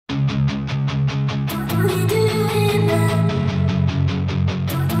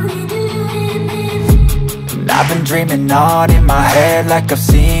I've been dreaming on in my head like I've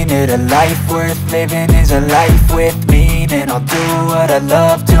seen it. A life worth living is a life with meaning. I'll do what I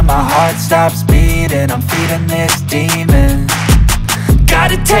love till my heart stops beating. I'm feeding this demon.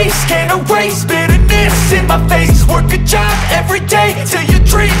 Got a taste, can't erase bitterness in my face. Work a job every day till your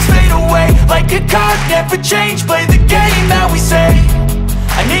dreams fade away. Like a card, never change, play the game that we say.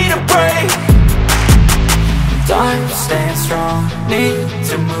 I need a break. Time staying strong, need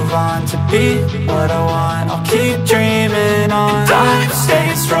to move on to be what I want. I'll keep dreaming on. Time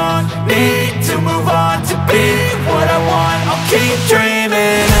staying strong, need to move on to be what I want. I'll keep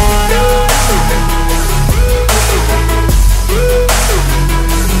dreaming on.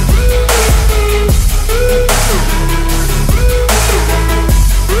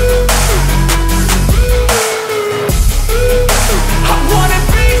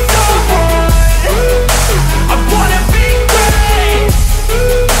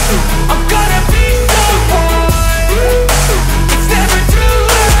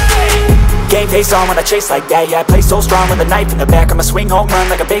 Face on when I chase like that. Yeah, I play so strong with a knife in the back. I'ma swing home run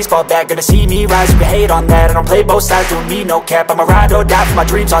like a baseball bat. Gonna see me rise, you can hate on that. I don't play both sides, doing me no cap. I'ma ride or die for my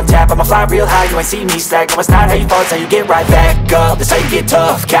dreams on tap. I'ma fly real high, you ain't see me slack. No, it's not how you fall, it's how you get right back up. That's how you get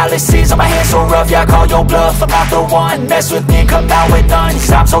tough. Calluses on my hands so rough, yeah, I call your bluff. I'm not the one, mess with me and come out with none. Cause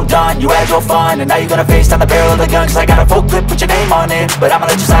I'm so done, you had your fun. And now you're gonna face down the barrel of the gun. Cause I got a full clip, put your name on it. But I'ma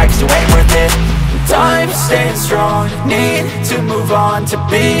let you slide cause you ain't worth it. Time staying strong, need to move on to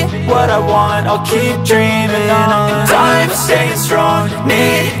be what I want. I'll keep dreaming on. Time staying strong,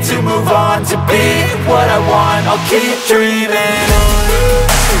 need to move on to be what I want. I'll keep dreaming on.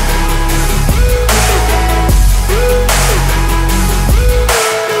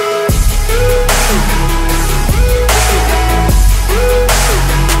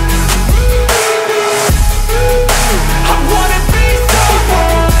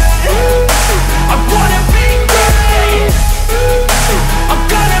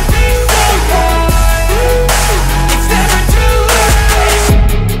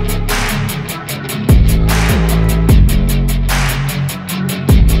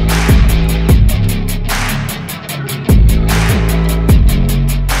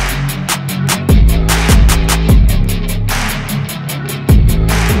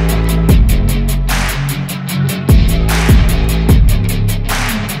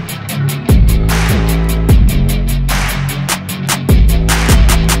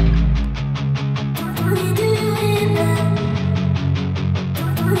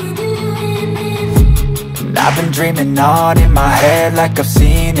 I've been dreaming on in my head like I've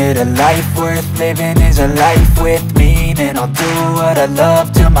seen it. A life worth living is a life with meaning. I'll do what I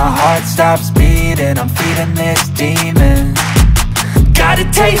love till my heart stops beating. I'm feeding this demon. Got a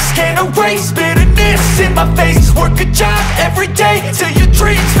taste, can't erase bitterness in my face. Work a job every day till your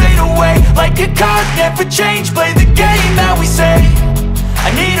dreams fade away. Like a card, never change, play the game that we say. I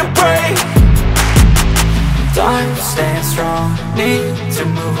need a break. Time staying strong, need to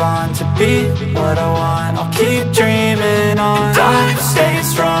move on to be what I want. I'll keep dreaming on. Time staying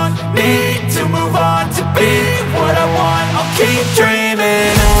strong, need to move on to be what I want. I'll keep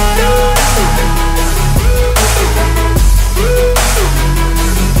dreaming on.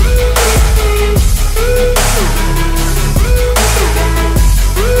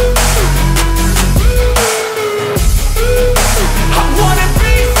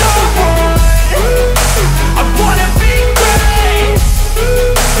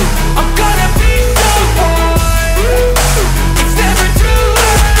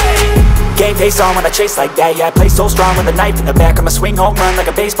 Face on when I chase like that. Yeah, I play so strong with a knife in the back. I'ma swing home run like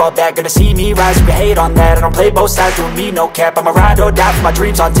a baseball bat. Gonna see me rise, you can hate on that. I don't play both sides, doing me no cap. I'ma ride or die for my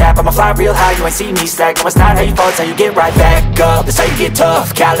dreams on tap. I'ma fly real high, you ain't see me slack. No, it's not how you fall, it's how you get right back up. That's how you get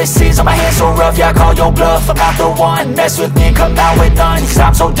tough. Calluses on my hands so rough, yeah, I call your bluff. I'm not the one, mess with me and come out with none. Cause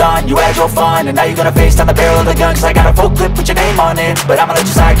I'm so done, you had your fun. And now you're gonna face down the barrel of the gun. Cause I got a full clip, put your name on it. But I'ma let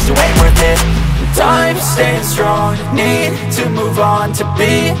you slide cause you ain't worth it. Time staying strong, need to move on to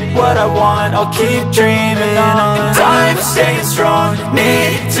be what I want. I'll keep dreaming on. Time staying strong,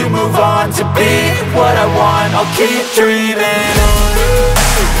 need to move on to be what I want. I'll keep dreaming on.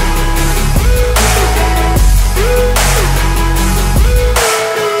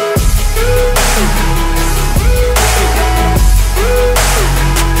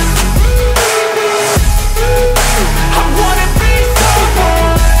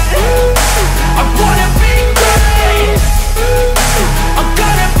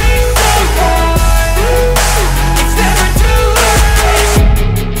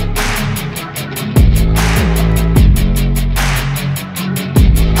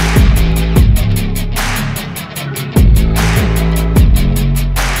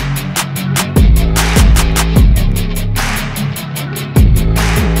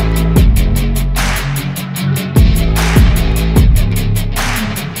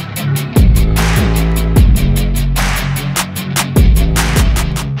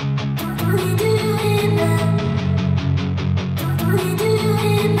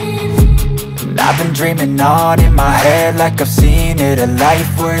 dreaming on in my head like I've seen it. A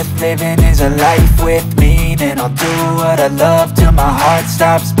life worth living is a life with meaning. I'll do what I love till my heart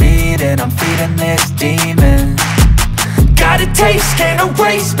stops beating. I'm feeding this demon. Got a taste, can't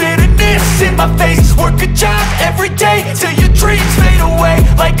erase bitterness in my face. Work a job every day till your dreams fade away.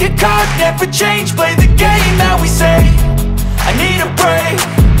 Like a card, never change, play the game that we say. I need a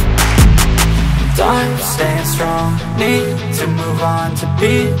break. I'm staying strong, need to move on to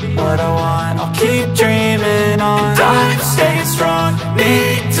be what I want. I'll keep dreaming on. I'm staying strong,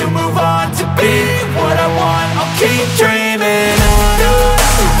 need to move on to be what I want. I'll keep dreaming on.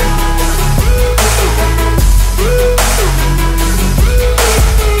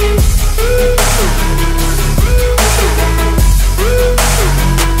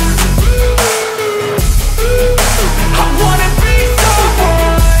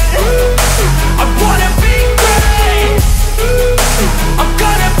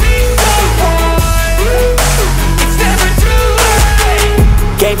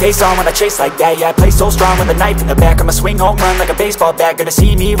 Face on when I chase like that. Yeah, I play so strong with a knife in the back. I'ma swing home run like a baseball bat. Gonna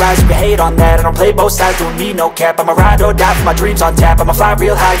see me rise if you hate on that. I don't play both sides, doing me no cap. I'ma ride or die for my dreams on tap. I'ma fly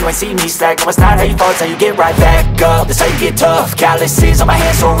real high, you ain't see me slack. No, it's not how you fall, it's how you get right back up. That's how you get tough. Calluses on my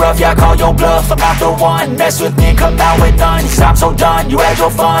hands so rough, yeah, I call your bluff. I'm not the one, mess with me and come out with none. Cause I'm so done, you had your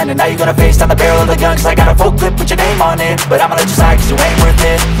fun. And now you're gonna face down the barrel of the gun. Cause I got a full clip with your name on it. But I'ma let you slide cause you ain't worth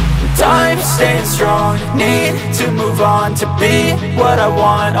it. I'm staying strong, need to move on to be what I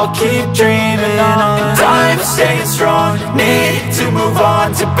want. I'll keep dreaming on. I'm staying strong, need to move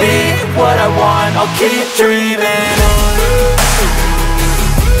on to be what I want. I'll keep dreaming on.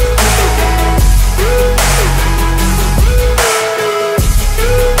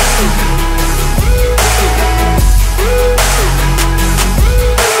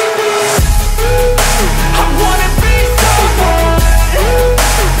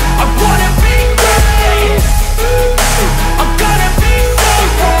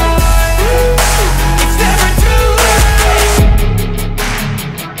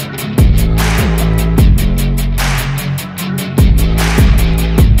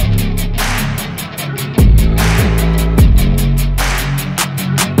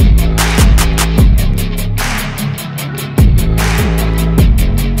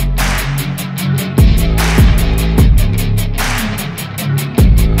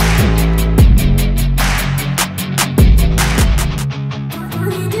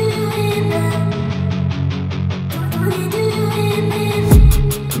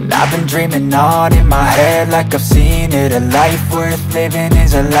 I've been dreaming on in my head like I've seen it. A life worth living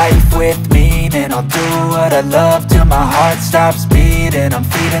is a life with meaning. I'll do what I love till my heart stops beating. I'm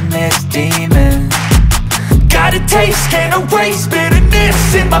feeding this demon. Got a taste, can't erase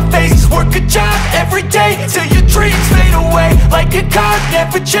bitterness in my face. Work a job every day till your dreams fade away. Like a card,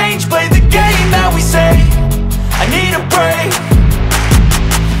 never change, play the game that we say. I need a break.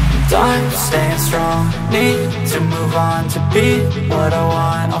 I'm staying strong, need to move on to be what I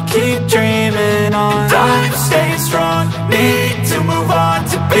want. I'll keep dreaming on. I'm staying strong, need to move on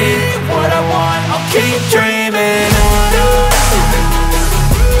to be what I want. I'll keep dreaming on.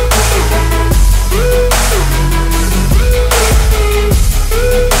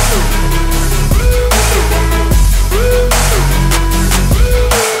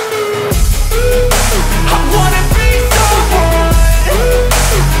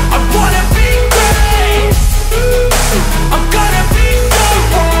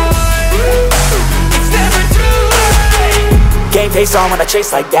 Face on when I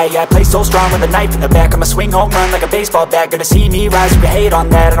chase like that. Yeah, I play so strong with a knife in the back. I'ma swing home run like a baseball bat. Gonna see me rise if you hate on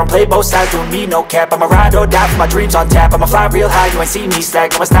that. I don't play both sides, doing me no cap. I'ma ride or die for my dreams on tap. I'ma fly real high, you ain't see me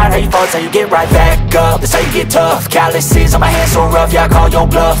slack. No, it's not how you fall, it's how you get right back up. That's how you get tough. Calluses on my hands so rough, yeah, I call your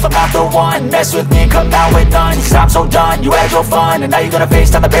bluff. I'm not the one, mess with me and come out with none. Cause I'm so done, you had your fun. And now you're gonna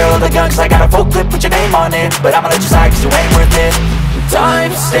face down the barrel of the gun. Cause I got a full clip with your name on it. But I'ma let you slide cause you ain't worth it.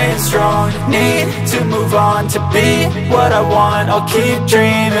 I'm staying strong, need to move on to be what I want. I'll keep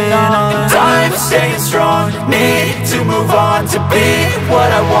dreaming on. I'm staying strong, need to move on to be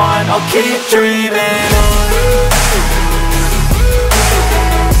what I want. I'll keep dreaming on.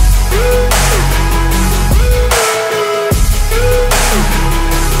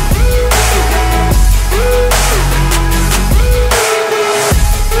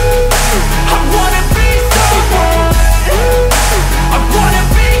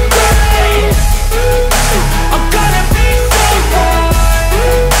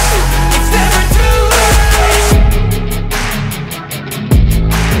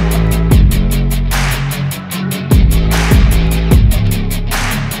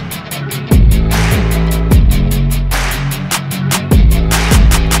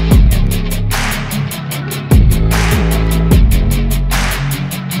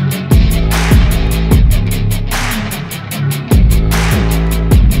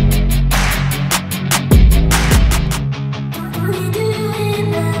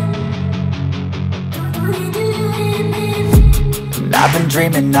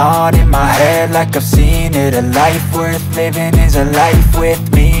 dreaming on in my head like I've seen it. A life worth living is a life with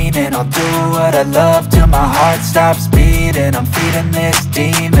meaning. I'll do what I love till my heart stops beating. I'm feeding this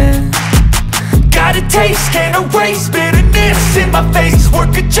demon. Got a taste, can't erase bitterness in my face.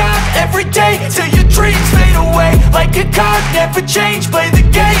 Work a job every day till your dreams fade away. Like a card, never change, play the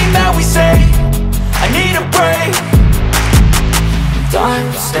game that we say. I need a break.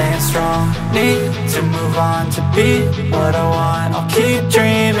 Done staying strong, need to move on to be what I want. I'll keep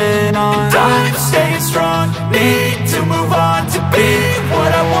dreaming on. Done staying strong, need to move on to be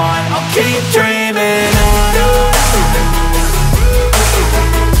what I want. I'll keep dreaming on.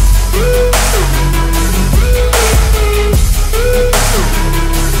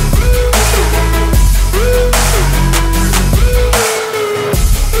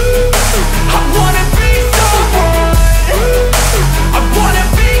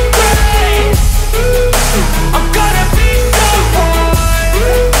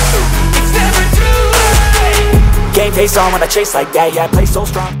 Game face on when I chase like that, yeah, I play so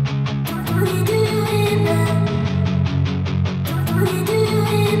strong.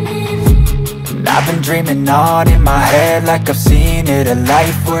 And I've been dreaming on in my head like I've seen it. A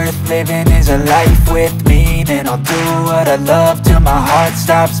life worth living is a life with meaning. I'll do what I love till my heart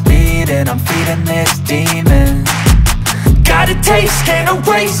stops beating. I'm feeding this demon. Got a taste, can't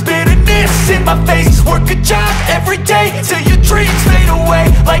erase bitterness in my face. Work a job every day till your dreams fade away.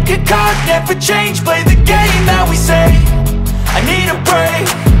 Like a card, never change, play the game that we say. I need a break.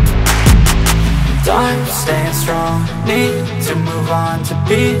 Done staying strong, need to move on to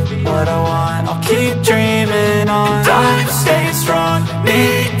be what I want. I'll keep dreaming on. Done staying strong,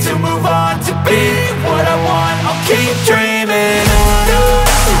 need to move on to be what I want. I'll keep dreaming on.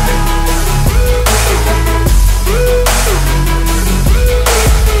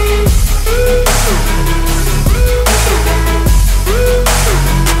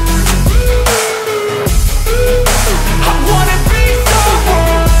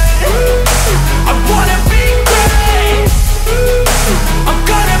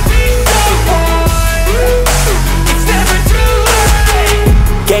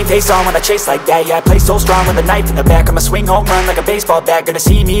 Face on when I chase like that, yeah, I play so strong with a knife in the back. I'ma swing home run like a baseball bat. Gonna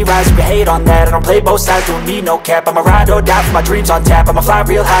see me rise if you hate on that. I don't play both sides, doing me no cap. I'ma ride or die for my dreams on tap. I'ma fly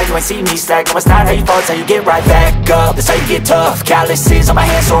real high, you ain't see me slack. No, it's not how you fall, it's how you get right back up. That's how you get tough. Calluses on my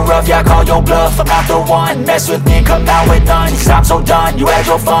hands so rough, yeah, I call your bluff. I'm not the one, mess with me and come out with none. Cause I'm so done, you had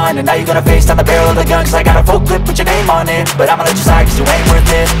your fun. And now you're gonna face down the barrel of the gun. Cause I got a full clip, put your name on it. But I'ma let you slide cause you ain't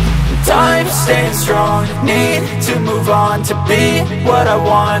worth it. Time staying strong, need to move on to be what I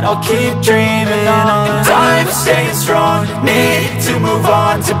want. I'll keep dreaming on. Time staying strong, need to move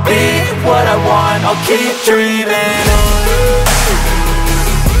on to be what I want. I'll keep dreaming on.